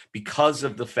Ali, because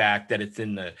of the fact that it's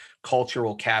in the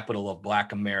cultural capital of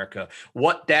Black America.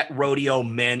 What that rodeo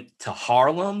meant to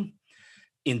Harlem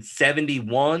in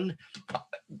 71,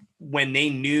 when they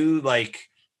knew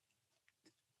like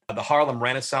the Harlem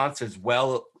Renaissance as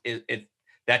well,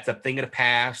 that's a thing of the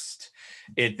past.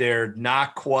 They're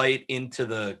not quite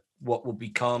into what will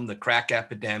become the crack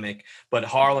epidemic, but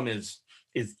Harlem is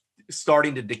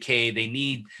starting to decay. They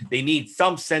need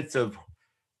some sense of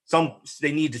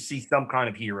they need to see some kind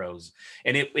of heroes.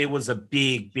 And it was a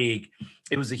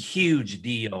it was a huge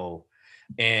deal.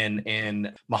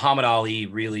 And Muhammad Ali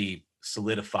really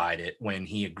solidified it when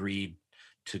he agreed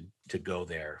to go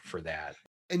there for that.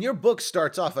 And your book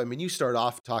starts off, I mean, you start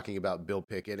off talking about Bill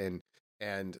Pickett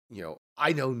and you know,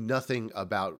 I know nothing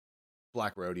about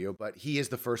Black Rodeo, but he is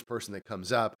the first person that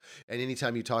comes up. And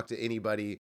anytime you talk to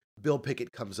anybody, Bill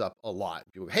Pickett comes up a lot.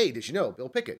 People go, hey, did you know Bill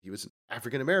Pickett? He was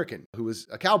African-American who was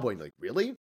a cowboy. And like,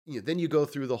 really? You know, then you go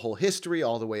through the whole history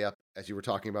all the way up, as you were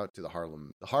talking about, to the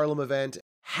Harlem event.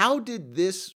 How did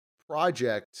this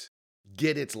project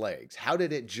get its legs? How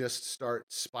did it just start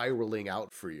spiraling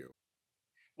out for you?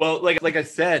 Well, like I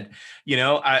said, you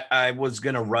know, I was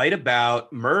going to write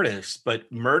about Murtis,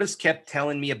 but Murtis kept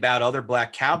telling me about other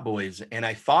black cowboys. And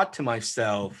I thought to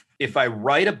myself, if I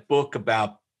write a book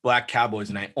about black cowboys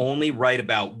and I only write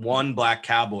about one black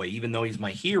cowboy, even though he's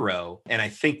my hero, and I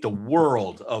think the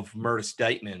world of Murtis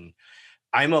Dightman,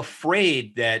 I'm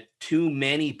afraid that too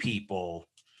many people,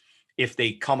 if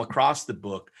they come across the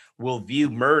book, will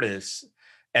view Murtis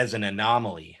as an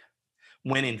anomaly,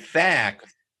 when in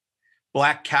fact,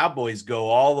 black cowboys go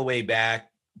all the way back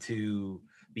to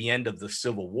the end of the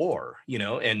Civil War, you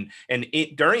know, and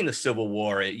during the Civil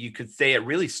War, you could say it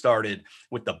really started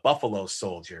with the Buffalo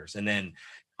Soldiers, and then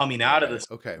coming out of this.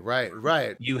 Okay,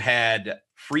 right. You had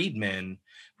freedmen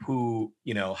who,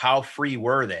 you know, how free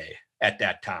were they at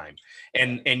that time?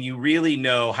 And you really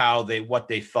know what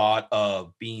they thought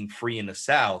of being free in the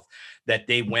South, that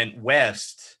they went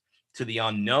west to the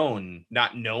unknown,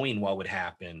 not knowing what would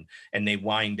happen, and they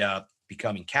wind up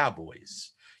becoming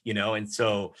cowboys, you know. And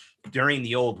so during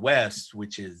the Old West,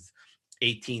 which is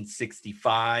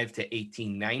 1865 to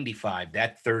 1895,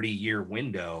 that 30-year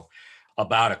window,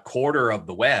 about a quarter of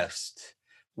the West,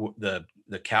 the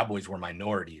cowboys were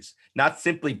minorities, not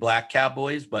simply black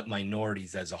cowboys, but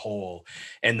minorities as a whole.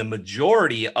 And the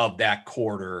majority of that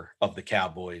quarter of the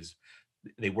cowboys,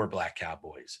 they were black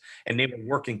cowboys, and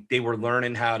they were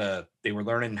learning how to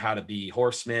be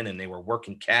horsemen, and they were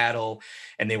working cattle,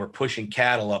 and they were pushing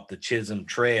cattle up the Chisholm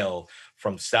Trail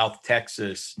from South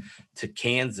Texas to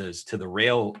Kansas to the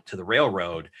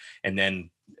railroad. And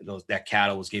then that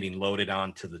cattle was getting loaded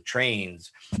onto the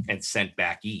trains and sent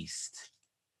back east.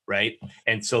 Right.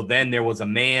 And so then there was a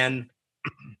man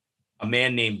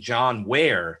named John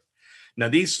Ware. Now,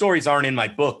 these stories aren't in my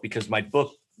book because my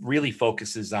book really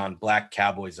focuses on black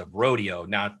cowboys of rodeo,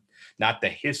 not the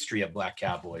history of black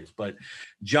cowboys. But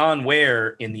John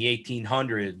Ware in the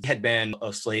 1800s had been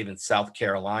a slave in South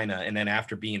Carolina. And then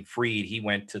after being freed, he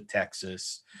went to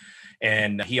Texas,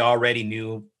 and he already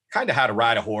knew kind of how to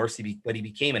ride a horse, but he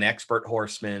became an expert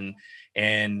horseman.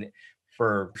 And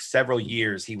for several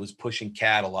years, he was pushing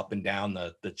cattle up and down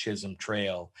the Chisholm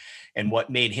Trail. And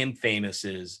what made him famous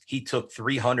is he took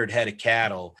 300 head of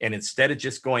cattle, and instead of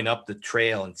just going up the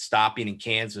trail and stopping in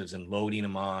Kansas and loading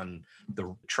them on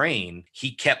the train, he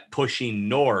kept pushing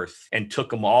north and took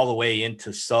them all the way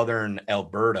into southern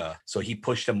Alberta. So he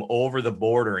pushed them over the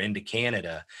border into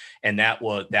Canada, and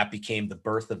that became the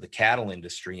birth of the cattle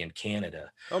industry in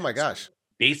Canada. Oh my gosh. So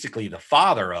basically the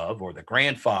father of, or the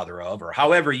grandfather of, or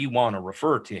however you want to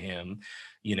refer to him,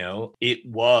 it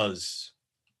was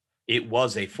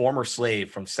a former slave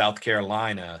from South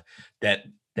Carolina that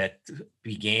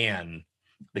began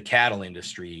the cattle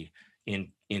industry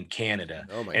in Canada.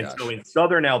 Oh my and gosh. So in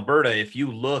southern Alberta, if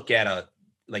you look at a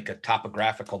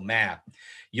topographical map,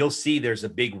 you'll see there's a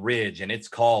big ridge, and it's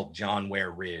called John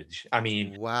Ware Ridge. I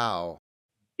mean, wow.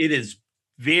 It is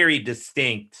very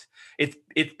distinct. It's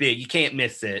big. You can't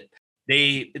miss it.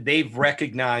 They've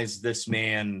recognized this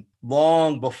man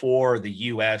long before the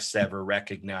U.S. ever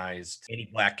recognized any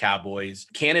black cowboys.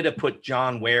 Canada put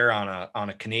John Ware on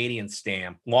a Canadian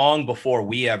stamp long before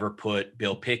we ever put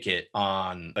Bill Pickett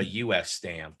on a U.S.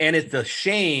 stamp. And it's a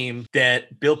shame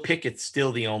that Bill Pickett's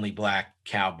still the only black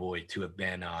cowboy to have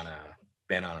been on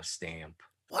a stamp.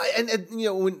 Well, and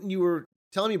when you were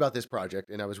telling me about this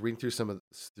project, and I was reading through some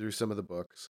of the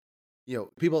books,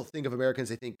 people think of Americans,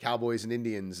 they think cowboys and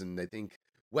Indians, and they think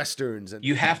Westerns. And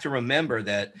you have to remember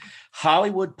that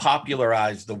Hollywood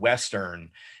popularized the Western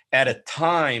at a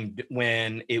time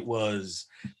when it was,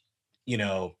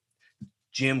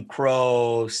 Jim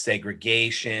Crow,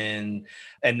 segregation,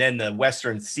 and then the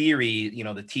Western series,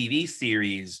 the TV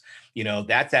series,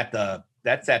 that's at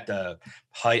the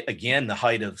height, again, the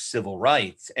height of civil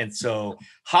rights. And so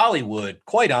Hollywood,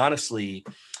 quite honestly,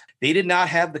 they did not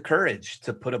have the courage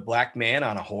to put a black man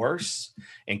on a horse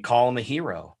and call him a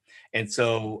hero. And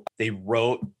so they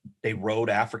wrote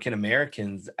African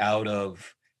Americans out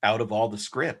of all the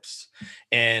scripts.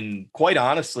 And quite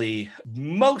honestly,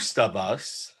 most of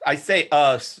us, I say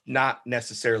us, not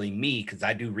necessarily me, because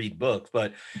I do read books,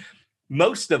 but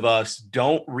most of us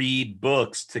don't read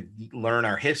books to learn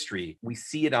our history. We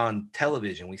see it on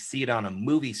television. We see it on a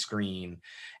movie screen.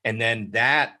 And then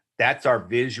that's our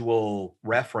visual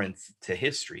reference to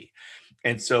history.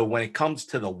 And so when it comes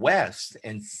to the West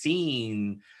and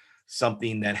seeing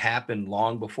something that happened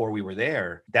long before we were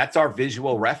there, that's our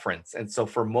visual reference. And so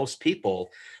for most people,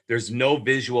 there's no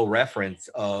visual reference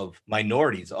of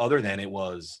minorities other than it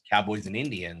was cowboys and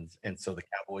Indians. And so the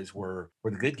cowboys were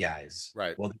the good guys.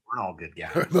 Right. Well, they weren't all good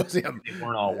guys. They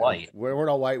weren't all white. We weren't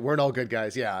all white. Weren't all good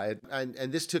guys. Yeah. And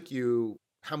this took you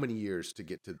how many years to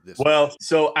get to this? Well,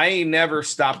 so I never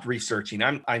stopped researching.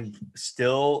 I'm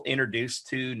still introduced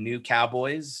to new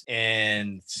cowboys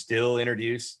and still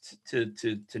introduced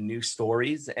to new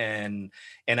stories, and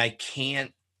I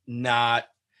can't not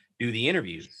do the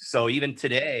interviews. So even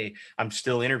today, I'm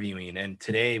still interviewing, and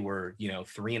today we're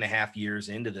 3.5 years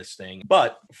into this thing.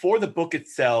 But for the book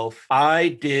itself, I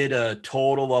did a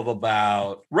total of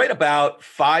about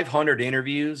 500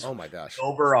 interviews. Oh my gosh.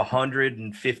 Over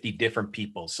 150 different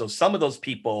people. So some of those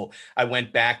people I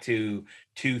went back to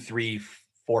 2, 3,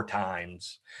 4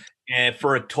 times, and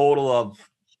for a total of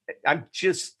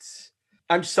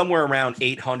I'm somewhere around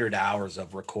 800 hours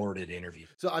of recorded interview.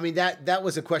 So, I mean, that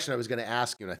was a question I was going to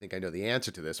ask you, and I think I know the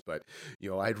answer to this, but,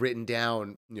 I'd written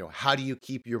down, how do you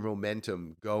keep your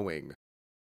momentum going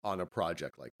on a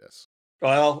project like this?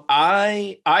 Well,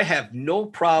 I have no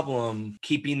problem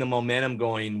keeping the momentum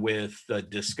going with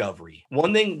discovery.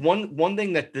 One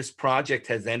thing that this project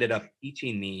has ended up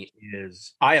teaching me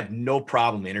is I have no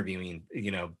problem interviewing,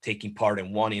 taking part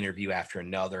in one interview after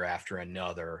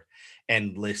another,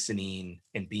 and listening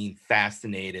and being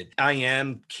fascinated. I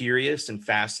am curious and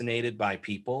fascinated by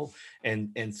people.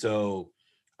 And so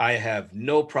I have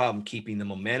no problem keeping the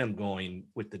momentum going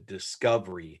with the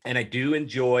discovery. And I do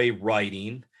enjoy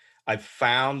writing. I've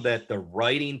found that the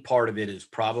writing part of it is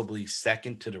probably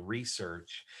second to the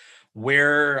research.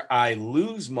 Where I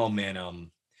lose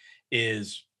momentum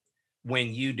is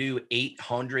when you do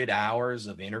 800 hours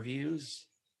of interviews,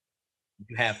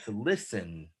 you have to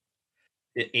listen.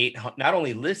 Not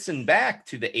only listen back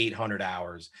to the 800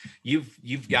 hours,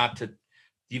 you've got to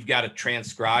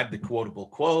transcribe the quotable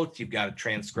quotes. You've got to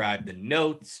transcribe the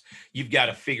notes. You've got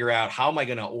to figure out how am I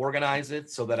going to organize it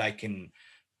so that I can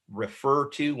refer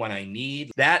to when I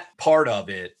need. That part of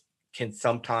it can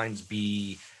sometimes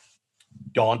be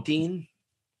daunting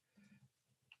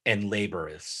and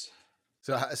laborious.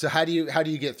 So how do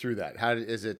you get through that?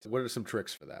 What are some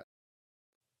tricks for that?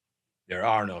 There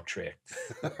are no tricks.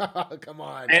 Come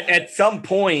on. At some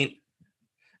point,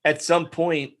 it's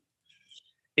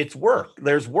work.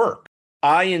 There's work.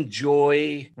 I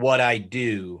enjoy what I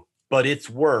do, but it's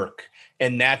work.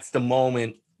 And that's the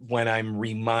moment when I'm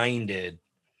reminded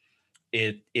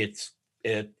it's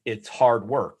hard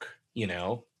work, you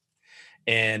know,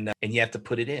 and you have to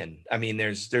put it in. I mean,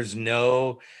 there's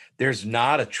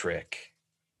not a trick.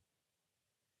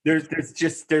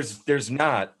 There's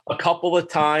not. A couple of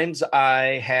times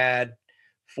I had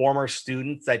former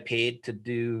students I paid to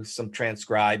do some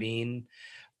transcribing,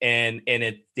 and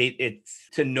it's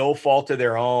to no fault of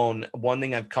their own. One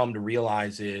thing I've come to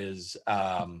realize is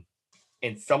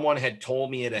and someone had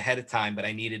told me it ahead of time, but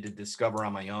I needed to discover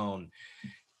on my own.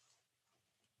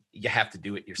 You have to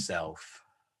do it yourself.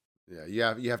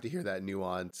 Yeah, you have to hear that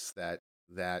nuance, that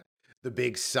the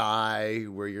big sigh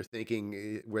where you're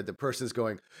thinking, where the person's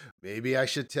going, maybe I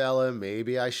should tell him,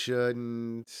 maybe I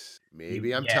shouldn't,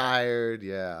 maybe I'm Yeah. tired.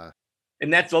 Yeah.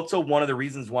 And that's also one of the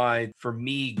reasons why, for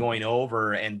me, going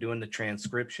over and doing the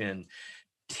transcription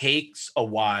takes a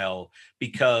while,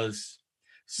 because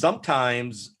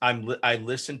sometimes I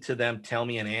listen to them tell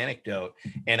me an anecdote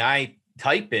and I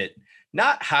type it,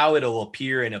 not how it'll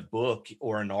appear in a book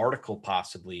or an article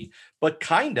possibly, but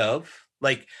kind of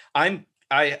like I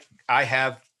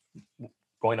have,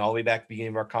 going all the way back to the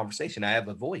beginning of our conversation, I have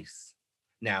a voice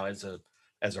now as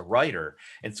a writer.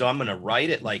 And so I'm going to write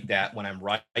it like that when I'm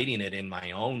writing it in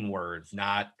my own words,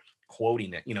 not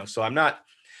quoting it, so I'm not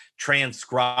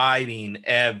transcribing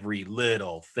every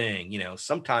little thing.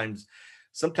 Sometimes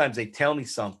they tell me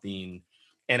something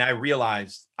and I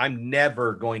realize I'm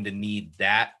never going to need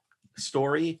that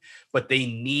story, but they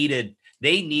needed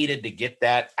to get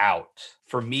that out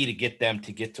for me to get them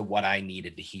to get to what I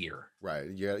needed to hear. Right.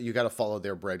 You got to follow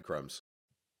their breadcrumbs.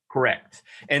 Correct.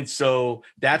 And so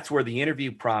that's where the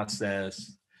interview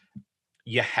process,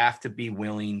 you have to be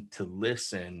willing to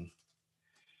listen,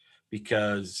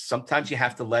 because sometimes you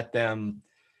have to let them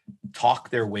talk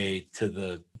their way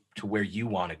to where you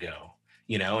want to go,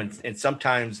 and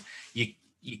sometimes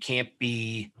you can't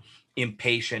be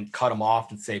impatient, cut them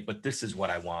off and say, but this is what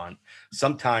I want.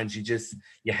 Sometimes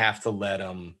you have to let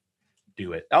them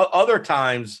do it. Other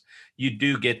times you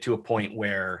do get to a point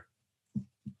where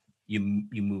you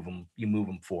move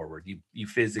them forward. You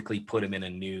physically put them in a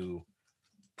new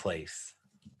place.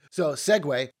 So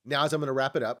segue, now as I'm going to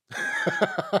wrap it up.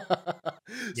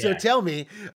 So Yeah. tell me,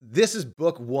 this is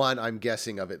book one, I'm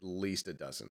guessing, of at least a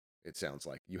dozen. It sounds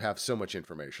like you have so much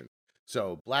information.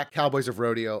 So Black Cowboys of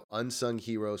Rodeo, Unsung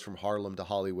Heroes from Harlem to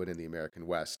Hollywood in the American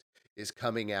West is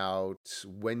coming out.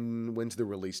 When's the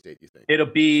release date, you think? It'll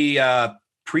be,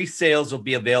 pre-sales will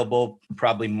be available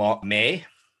probably May,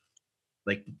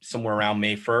 like somewhere around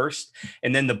May 1st.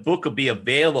 And then the book will be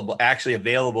available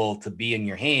to be in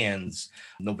your hands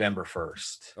November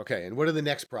 1st. Okay. And what are the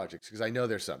next projects? Because I know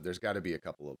there's got to be a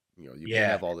couple of, you can't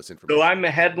have all this information. So I'm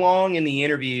headlong in the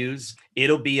interviews.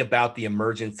 It'll be about the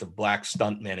emergence of Black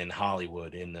stuntmen in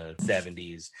Hollywood in the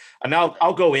 70s. And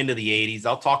I'll go into the 80s.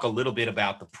 I'll talk a little bit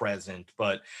about the present,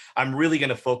 but I'm really going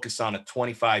to focus on a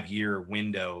 25-year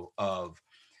window of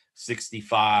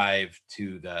 65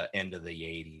 to the end of the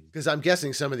 80s. Because I'm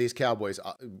guessing some of these cowboys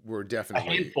were definitely...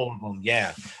 A handful of them,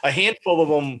 yeah. A handful of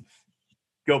them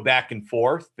go back and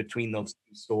forth between those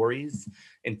two stories,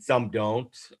 and some don't.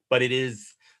 But it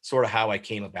is sort of how I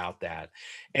came about that.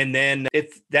 And then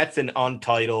that's an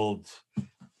untitled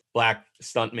Black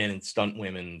stuntmen and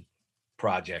stuntwomen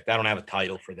project. I don't have a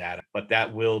title for that, but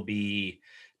that will be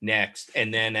next.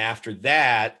 And then after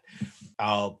that,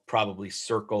 I'll probably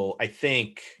circle, I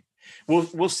think...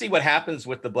 We'll see what happens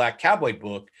with the Black Cowboy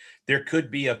book. There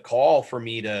could be a call for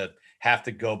me to have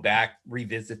to go back,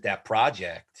 revisit that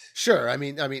project. Sure. I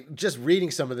mean, just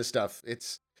reading some of this stuff,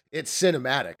 it's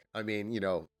cinematic. I mean,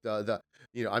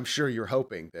 I'm sure you're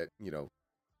hoping that,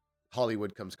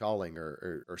 Hollywood comes calling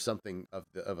or something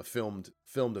of a filmed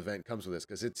event comes with this.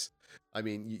 Cause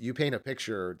you paint a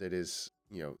picture that is,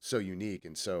 so unique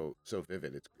and so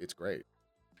vivid. It's great.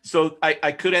 So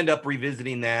I could end up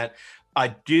revisiting that.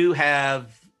 I do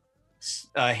have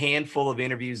a handful of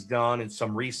interviews done and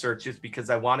some research, just because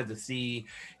I wanted to see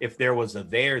if there was a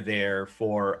there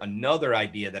for another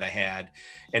idea that I had.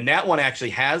 And that one actually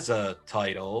has a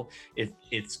title.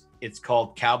 It's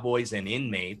called Cowboys and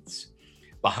Inmates: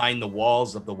 Behind the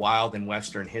Walls of the Wild and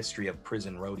Western History of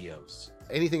Prison Rodeos.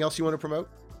 Anything else you want to promote?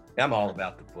 I'm all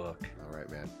about the book. All right,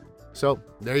 man. So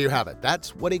there you have it.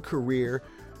 That's what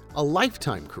a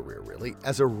lifetime career really,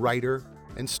 as a writer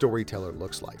and storyteller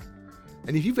looks like.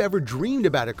 And if you've ever dreamed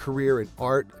about a career in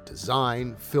art,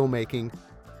 design, filmmaking,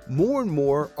 more and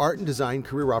more art and design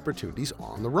career opportunities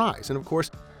are on the rise. And of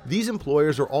course, these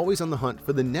employers are always on the hunt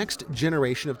for the next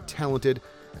generation of talented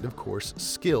and of course,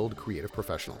 skilled creative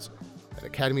professionals. At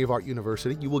Academy of Art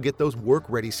University, you will get those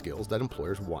work-ready skills that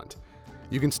employers want.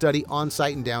 You can study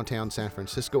on-site in downtown San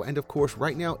Francisco and, of course,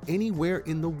 right now, anywhere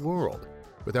in the world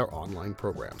with our online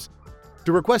programs.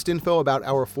 To request info about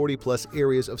our 40-plus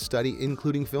areas of study,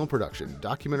 including film production,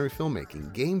 documentary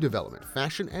filmmaking, game development,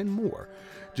 fashion, and more,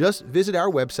 just visit our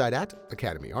website at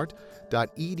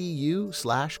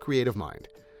academyart.edu/creativemind.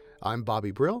 I'm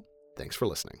Bobby Brill. Thanks for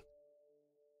listening.